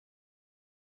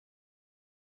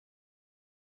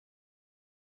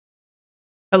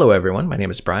Hello everyone, my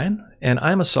name is Brian, and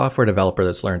I'm a software developer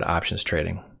that's learned options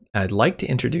trading. I'd like to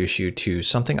introduce you to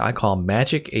something I call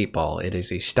Magic 8 Ball. It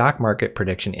is a stock market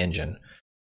prediction engine.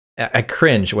 I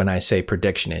cringe when I say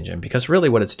prediction engine because really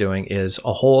what it's doing is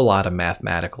a whole lot of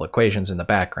mathematical equations in the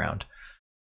background.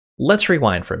 Let's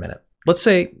rewind for a minute. Let's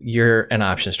say you're an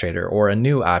options trader or a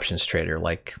new options trader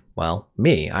like, well,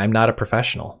 me. I'm not a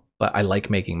professional, but I like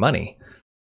making money.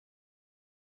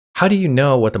 How do you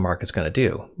know what the market's going to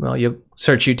do? Well, you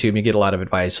search YouTube, you get a lot of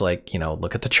advice like,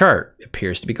 look at the chart. It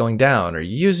appears to be going down, or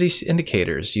use these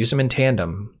indicators, use them in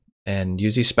tandem, and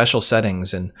use these special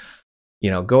settings, and,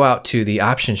 go out to the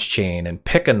options chain and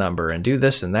pick a number and do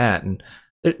this and that. And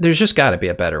there's just got to be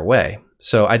a better way.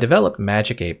 So I developed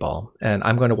Magic 8 Ball, and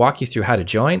I'm going to walk you through how to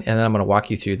join, and then I'm going to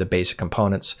walk you through the basic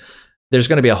components. There's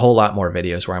going to be a whole lot more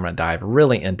videos where I'm going to dive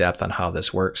really in depth on how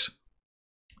this works.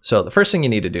 So the first thing you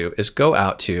need to do is go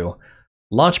out to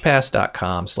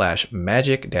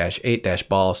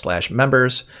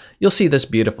launchpass.com/magic-8-ball/members. You'll see this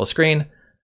beautiful screen.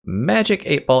 Magic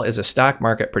 8 Ball is a stock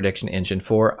market prediction engine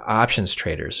for options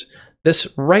traders. This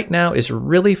right now is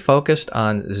really focused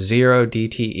on 0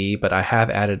 DTE, but I have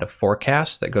added a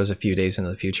forecast that goes a few days into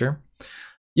the future.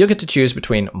 You'll get to choose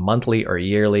between monthly or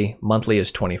yearly. Monthly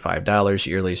is $25,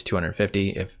 yearly is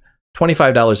 $250. If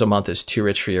 $25 a month is too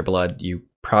rich for your blood, you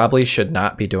probably should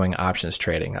not be doing options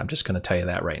trading. I'm just going to tell you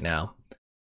that right now.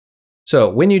 So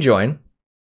when you join,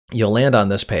 you'll land on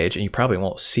this page and you probably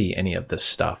won't see any of this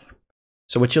stuff.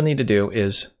 So what you'll need to do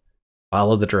is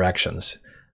follow the directions.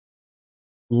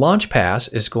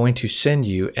 LaunchPass is going to send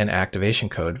you an activation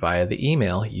code via the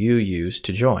email you use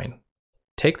to join.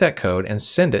 Take that code and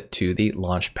send it to the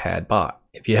Launchpad bot.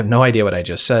 If you have no idea what I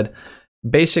just said,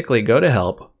 basically go to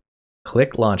help,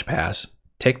 click LaunchPass,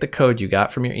 take the code you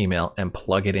got from your email and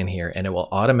plug it in here, and it will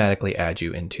automatically add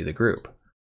you into the group.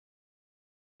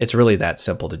 It's really that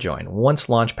simple to join. Once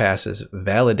LaunchPass is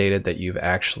validated that you've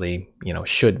actually,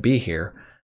 should be here,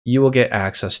 you will get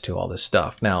access to all this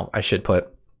stuff. Now, I should put,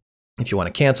 if you want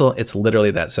to cancel, it's literally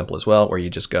that simple as well, where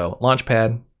you just go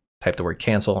Launchpad, type the word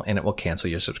cancel, and it will cancel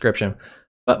your subscription.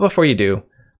 But before you do,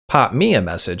 pop me a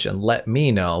message and let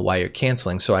me know why you're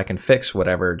canceling so I can fix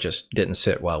whatever just didn't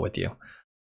sit well with you.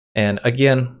 And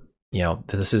again,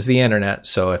 this is the internet.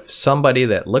 So if somebody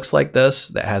that looks like this,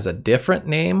 that has a different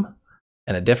name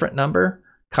and a different number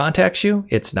contacts you,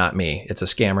 it's not me. It's a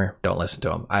scammer. Don't listen to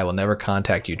them. I will never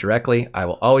contact you directly. I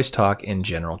will always talk in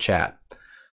general chat.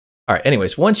 All right.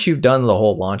 Anyways, once you've done the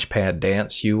whole Launchpad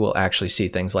dance, you will actually see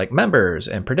things like members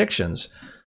and predictions.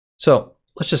 So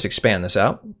let's just expand this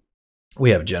out.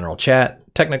 We have general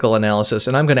chat, technical analysis,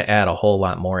 and I'm going to add a whole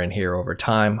lot more in here over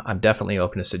time. I'm definitely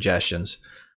open to suggestions.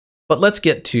 But let's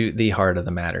get to the heart of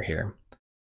the matter here.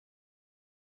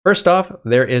 First off,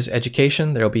 there is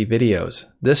education. There will be videos.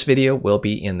 This video will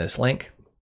be in this link.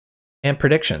 And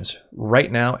predictions.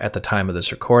 Right now, at the time of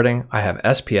this recording, I have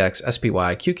SPX,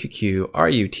 SPY, QQQ,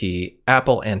 RUT,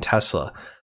 Apple, and Tesla.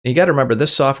 And you got to remember,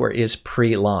 this software is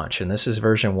pre-launch, and this is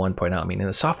version 1.0, meaning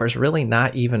the software is really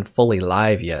not even fully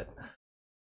live yet.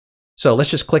 So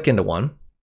let's just click into one,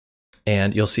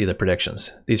 and you'll see the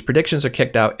predictions. These predictions are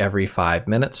kicked out every 5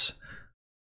 minutes.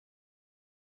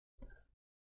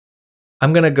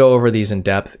 I'm going to go over these in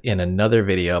depth in another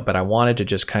video, but I wanted to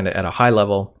just kind of at a high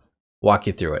level walk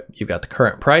you through it. You've got the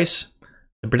current price,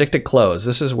 the predicted close.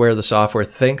 This is where the software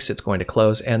thinks it's going to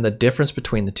close, and the difference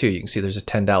between the two. You can see there's a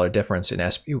 $10 difference in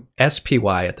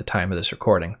SPY at the time of this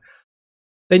recording.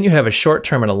 Then you have a short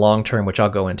term and a long term, which I'll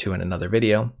go into in another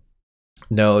video.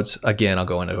 Nodes, again, I'll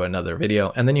go into another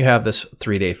video. And then you have this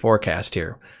 3-day forecast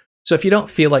here. So if you don't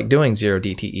feel like doing 0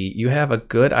 DTE, you have a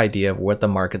good idea of what the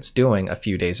market's doing a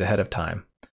few days ahead of time.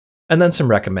 And then some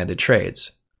recommended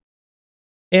trades.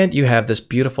 And you have this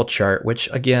beautiful chart, which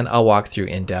again, I'll walk through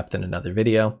in depth in another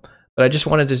video. But I just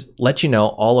wanted to let you know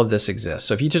all of this exists.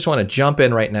 So if you just want to jump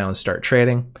in right now and start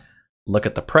trading, look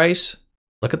at the price,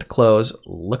 look at the close,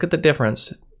 look at the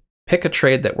difference, pick a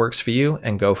trade that works for you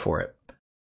and go for it.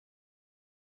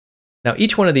 Now,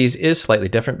 each one of these is slightly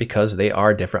different because they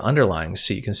are different underlyings.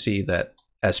 So you can see that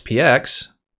SPX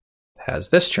has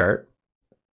this chart,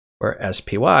 where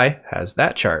SPY has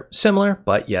that chart. Similar,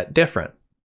 but yet different.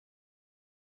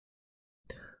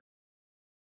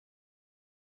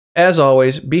 As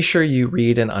always, be sure you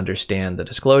read and understand the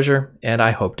disclosure, and I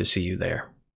hope to see you there.